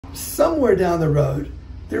somewhere down the road,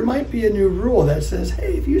 there might be a new rule that says,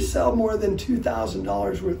 hey, if you sell more than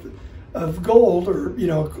 $2,000 worth of gold, or, you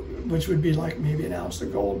know, which would be like maybe an ounce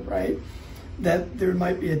of gold, right? That there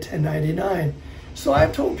might be a 1099. So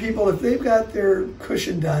I've told people if they've got their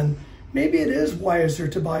cushion done, maybe it is wiser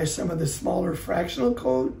to buy some of the smaller fractional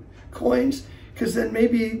coins, because then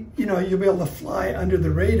maybe, you know, you'll be able to fly under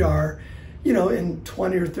the radar, you know, in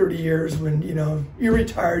 20 or 30 years when, you know, you're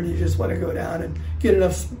retired and you just want to go down and get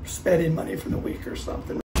enough spending money for the week or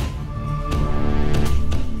something.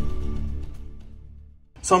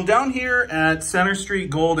 So I'm down here at Center Street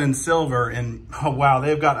Gold and Silver, and oh wow,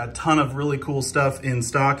 they've got a ton of really cool stuff in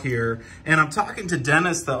stock here. And I'm talking to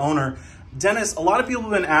Dennis, the owner. Dennis, a lot of people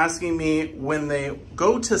have been asking me when they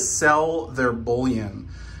go to sell their bullion,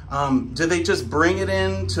 do they just bring it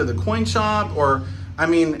in to the coin shop? Or, I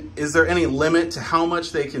mean, is there any limit to how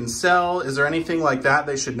much they can sell? Is there anything like that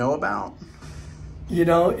they should know about? You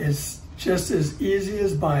know, it's just as easy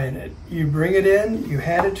as buying it. You bring it in, you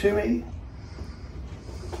hand it to me,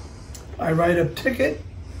 I write a ticket,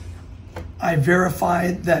 I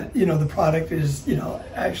verify that, you know, the product is, you know,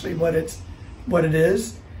 actually what it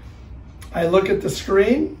is. I look at the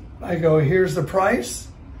screen, I go, here's the price.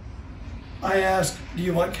 I ask, do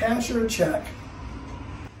you want cash or a check?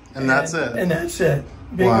 And that's it. And that's it.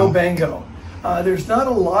 Bingo, wow. Bango. There's not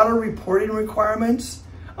a lot of reporting requirements.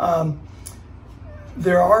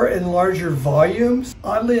 There are in larger volumes.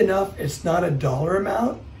 Oddly enough, it's not a dollar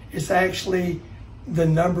amount. It's actually the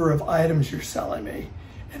number of items you're selling me.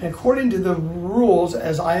 And according to the rules,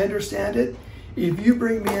 as I understand it, if you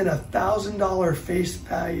bring me in $1,000 face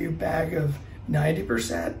value bag of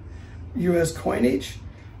 90% US coinage,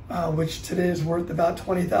 which today is worth about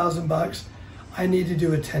 20,000 bucks, I need to do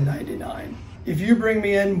a 1099. If you bring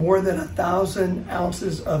me in more than 1,000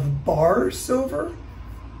 ounces of bar silver,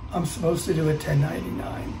 I'm supposed to do a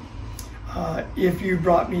 1099. If you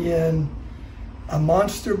brought me in a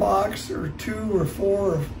monster box or 2 or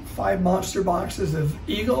 4 or 5 monster boxes of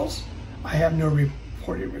eagles, I have no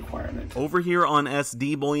reporting requirement. Over here on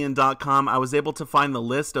sdbullion.com, I was able to find the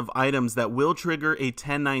list of items that will trigger a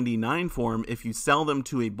 1099 form if you sell them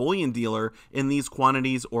to a bullion dealer in these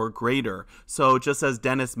quantities or greater. So just as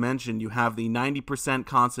Dennis mentioned, you have the 90%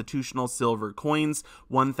 constitutional silver coins,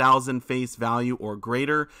 1,000 face value or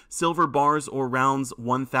greater, silver bars or rounds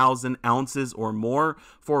 1,000 ounces or more.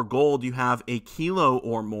 For gold, you have a kilo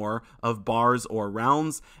or more of bars or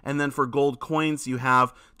rounds. And then for gold coins, you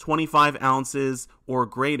have 25 ounces or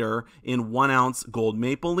greater in 1 ounce gold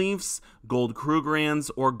maple leafs, gold Krugerrands,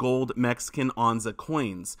 or gold Mexican Onza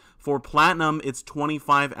coins. For platinum, it's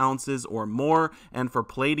 25 ounces or more, and for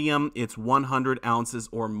palladium, it's 100 ounces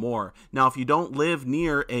or more. Now, if you don't live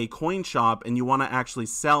near a coin shop and you want to actually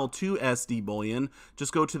sell to SD Bullion,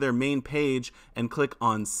 just go to their main page and click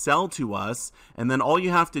on Sell to Us, and then all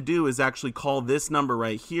you have to do is actually call this number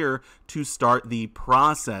right here to start the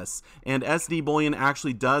process. And SD Bullion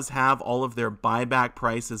actually does have all of their buyback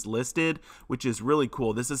prices listed, which is really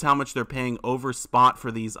cool. This is how much they're paying over spot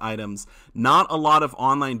for these items. Not a lot of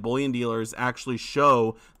online bullion dealers actually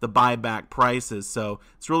show the buyback prices, so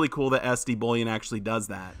it's really cool that SD Bullion actually does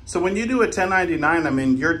that. So when you do a 1099, I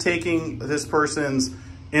mean, you're taking this person's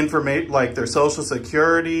information, like their social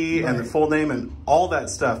security, right, and their full name and all that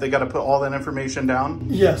stuff. They got to put all that information down?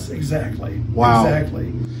 Yes, exactly. Wow.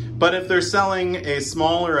 Exactly. But if they're selling a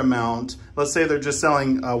smaller amount, let's say they're just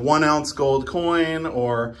selling a 1 ounce gold coin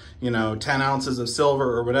or, you know, 10 ounces of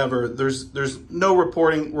silver or whatever, there's no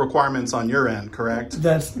reporting requirements on your end, correct?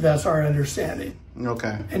 That's our understanding.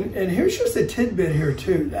 Okay. And here's just a tidbit here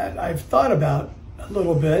too that I've thought about a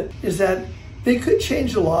little bit, is that they could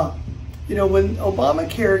change the law. You know, when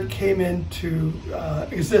Obamacare came into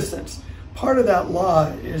existence, part of that law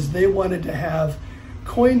is they wanted to have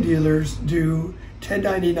coin dealers do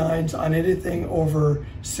 1099s on anything over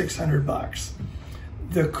 600 bucks.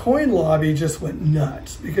 The coin lobby just went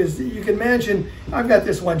nuts because you can imagine, I've got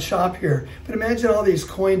this one shop here, but imagine all these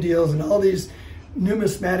coin deals and all these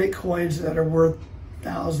numismatic coins that are worth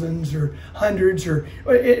thousands or hundreds or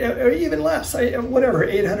even less, whatever,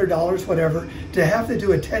 $800, whatever, to have to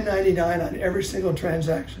do a 1099 on every single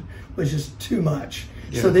transaction was just too much.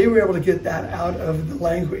 Yeah. So they were able to get that out of the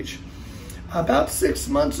language. About 6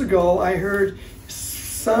 months ago, I heard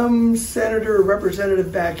some senator or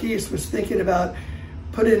representative back east was thinking about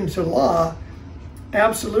putting into law,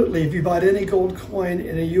 absolutely, if you bought any gold coin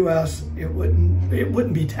in the US, it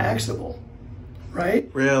wouldn't be taxable, right?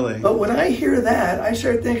 Really? But when I hear that, I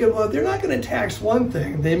start thinking, well, they're not going to tax one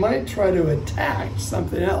thing. They might try to attack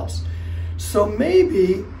something else. So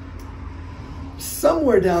maybe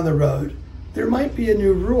somewhere down the road, there might be a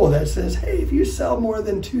new rule that says, hey, if you sell more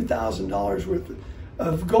than $2,000 worth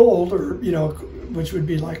of gold, or, you know, which would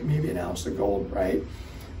be like maybe an ounce of gold, right?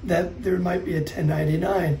 That there might be a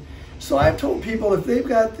 1099. So I've told people if they've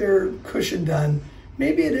got their cushion done,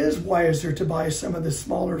 maybe it is wiser to buy some of the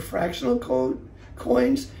smaller fractional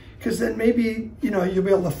coins, because then maybe, you know, you'll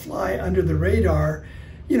be able to fly under the radar,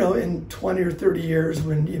 you know, in 20 or 30 years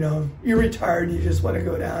when, you know, you're retired and you just want to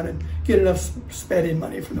go down and get enough spending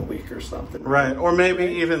money for the week or something. Right. Or maybe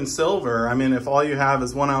even silver. I mean, if all you have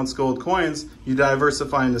is 1 ounce gold coins, you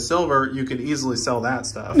diversify into silver, you could easily sell that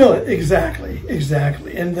stuff. No, exactly.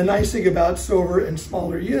 And the nice thing about silver and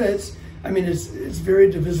smaller units, I mean, it's very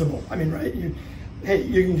divisible. I mean, right? You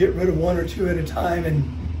can get rid of 1 or 2 at a time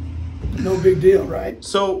and no big deal, right?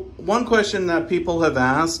 So one question that people have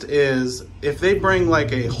asked is if they bring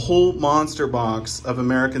like a whole monster box of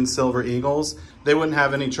American Silver Eagles, they wouldn't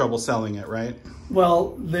have any trouble selling it, right?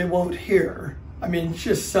 Well, they won't here. I mean,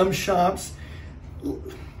 just some shops,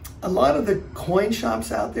 a lot of the coin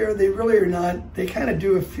shops out there, they really are not, they kind of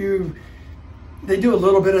do they do a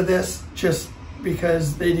little bit of this just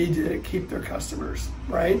because they need to keep their customers,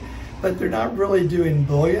 right? But they're not really doing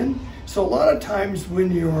bullion. So a lot of times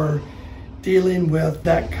when you're dealing with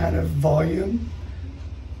that kind of volume,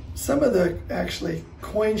 some of the actually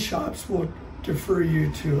coin shops will defer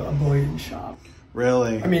you to a bullion shop.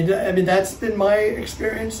 Really? I mean that's been my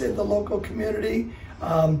experience in the local community.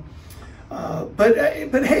 But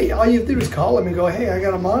hey, all you have to do is call them and go, hey, I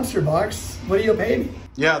got a monster box. What do you pay me?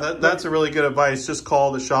 Yeah, that's a really good advice. Just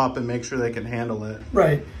call the shop and make sure they can handle it.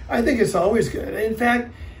 Right. I think it's always good. In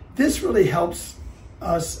fact, this really helps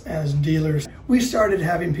us as dealers. We started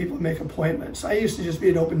having people make appointments. I used to just be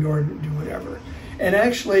an open door and do whatever. And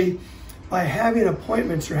actually, by having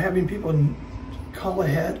appointments or having people call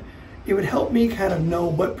ahead, it would help me kind of know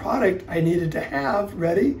what product I needed to have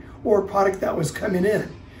ready or product that was coming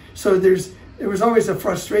in. So there was always a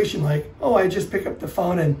frustration like, oh, I just pick up the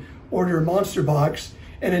phone and order a monster box,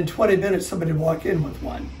 and in 20 minutes somebody would walk in with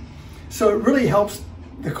one. So it really helps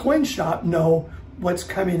the coin shop know what's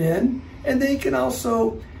coming in, and they can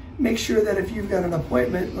also make sure that if you've got an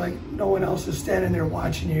appointment, like no one else is standing there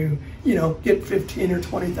watching you, you know, get 15 or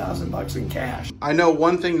 20,000 bucks in cash. I know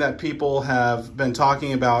one thing that people have been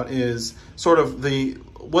talking about is sort of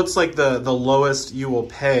what's like the lowest you will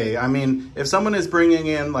pay. I mean, if someone is bringing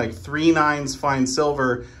in like 3 nines fine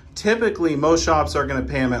silver, typically most shops are going to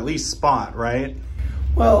pay them at least spot, right?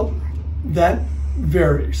 Well, that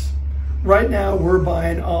varies. Right now, we're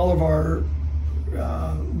buying all of our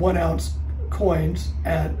 1 ounce coins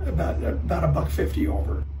at about $1.50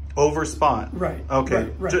 over. Over spot? Right. Okay.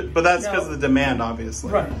 Right. But that's because of the demand,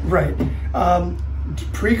 obviously. Right.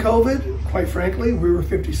 Pre-COVID, quite frankly, we were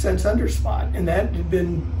 50 cents under spot, and that had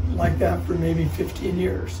been like that for maybe 15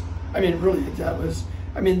 years. I mean, really,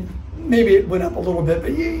 maybe it went up a little bit,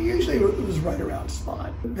 but usually it was right around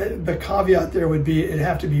spot. The caveat there would be it'd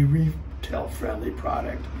have to be retail-friendly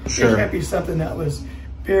product. Sure. It can't be something that was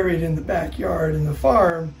buried in the backyard in the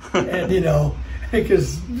farm, and you know,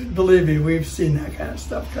 because believe me, we've seen that kind of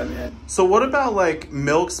stuff come in. So what about like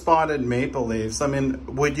milk spotted maple leaves? I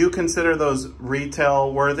mean, would you consider those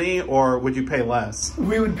retail worthy, or would you pay less?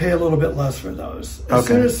 We would pay a little bit less for those. As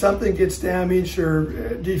soon as something gets damaged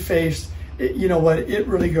or defaced, you know what, it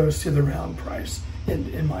really goes to the round price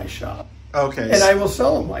in my shop. Okay. And I will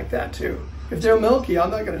sell them like that too. If they're milky,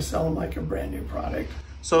 I'm not going to sell them like a brand new product.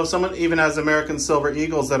 So if someone even has American Silver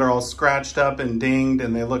Eagles that are all scratched up and dinged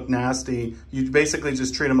and they look nasty, you basically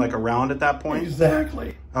just treat them like a round at that point?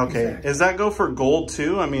 Exactly. Okay. Exactly. Does that go for gold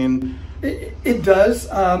too? I mean... It does.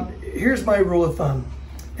 Here's my rule of thumb.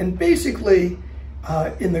 And basically,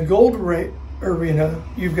 in the gold arena,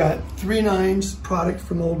 you've got 3 nines product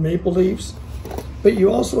from old maple leaves, but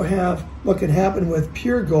you also have, what can happen with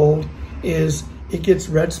pure gold is it gets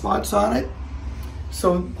red spots on it.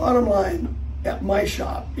 So bottom line, at my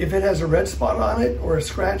shop, if it has a red spot on it or a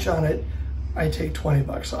scratch on it, I take 20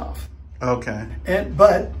 bucks off. Okay.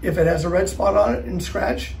 But if it has a red spot on it and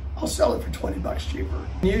scratch, I'll sell it for 20 bucks cheaper.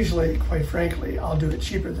 Usually, quite frankly, I'll do it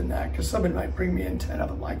cheaper than that because somebody might bring me in 10 of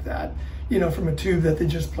them like that, you know, from a tube that they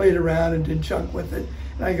just played around and did junk with it.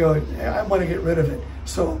 And I go, I want to get rid of it.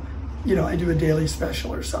 So, you know, I do a daily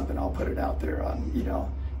special or something. I'll put it out there on, you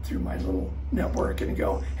know, through my little network and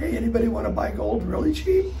go, hey, anybody want to buy gold really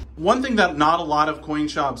cheap? One thing that not a lot of coin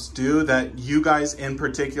shops do that you guys in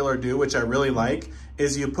particular do, which I really like,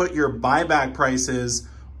 is you put your buyback prices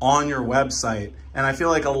on your website. And I feel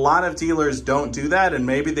like a lot of dealers don't do that, and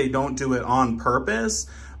maybe they don't do it on purpose.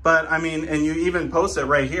 But I mean, and you even post it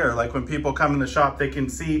right here. Like when people come in the shop, they can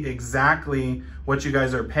see exactly what you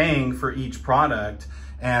guys are paying for each product.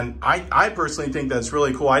 And I personally think that's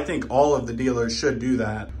really cool. I think all of the dealers should do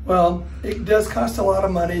that. Well, it does cost a lot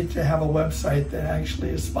of money to have a website that actually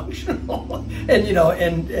is functional and, you know,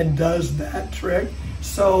 and does that trick.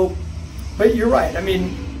 So, but you're right. I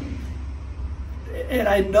mean, and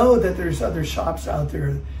I know that there's other shops out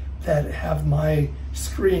there that have my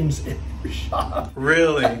screens in their shop.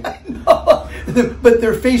 Really? No, but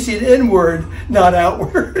they're facing inward, not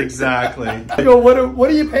outward. Exactly. I go, what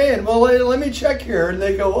are you paying? Well, let me check here. And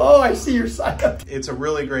they go, oh, I see your sign up. It's a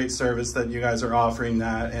really great service that you guys are offering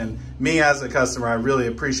that. And me as a customer, I really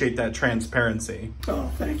appreciate that transparency.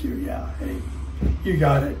 Oh, thank you. Yeah. Hey, you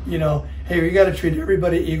got it. You know, hey, we got to treat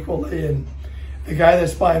everybody equally. And the guy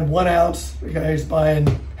that's buying 1 ounce, the guy who's buying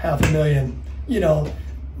 500,000, you know,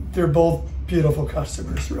 they're both beautiful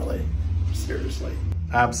customers, really. Seriously.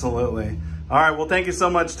 Absolutely. All right. Well, thank you so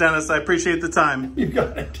much, Dennis. I appreciate the time. You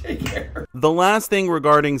got it. Take care. The last thing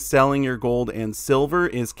regarding selling your gold and silver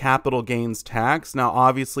is capital gains tax. Now,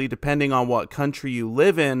 obviously, depending on what country you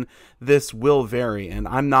live in, this will vary. And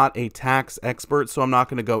I'm not a tax expert, so I'm not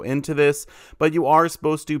going to go into this. But you are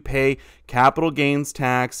supposed to pay capital gains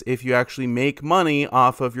tax if you actually make money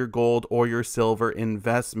off of your gold or your silver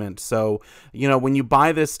investment. So, you know, when you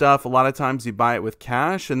buy this stuff, a lot of times you buy it with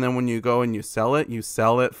cash. And then when you go and you sell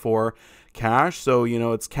it for cash. So, you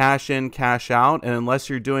know, it's cash in, cash out. And unless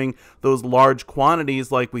you're doing those large quantities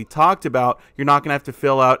like we talked about, you're not going to have to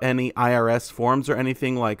fill out any IRS forms or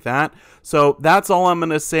anything like that. So that's all I'm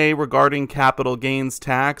going to say regarding capital gains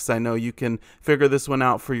tax. I know you can figure this one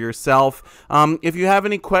out for yourself. If you have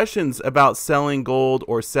any questions about selling gold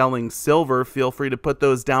or selling silver, feel free to put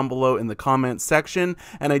those down below in the comments section.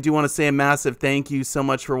 And I do want to say a massive thank you so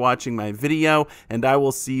much for watching my video, and I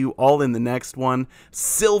will see you all in the next one.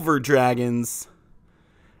 Silver Dragons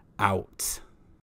out.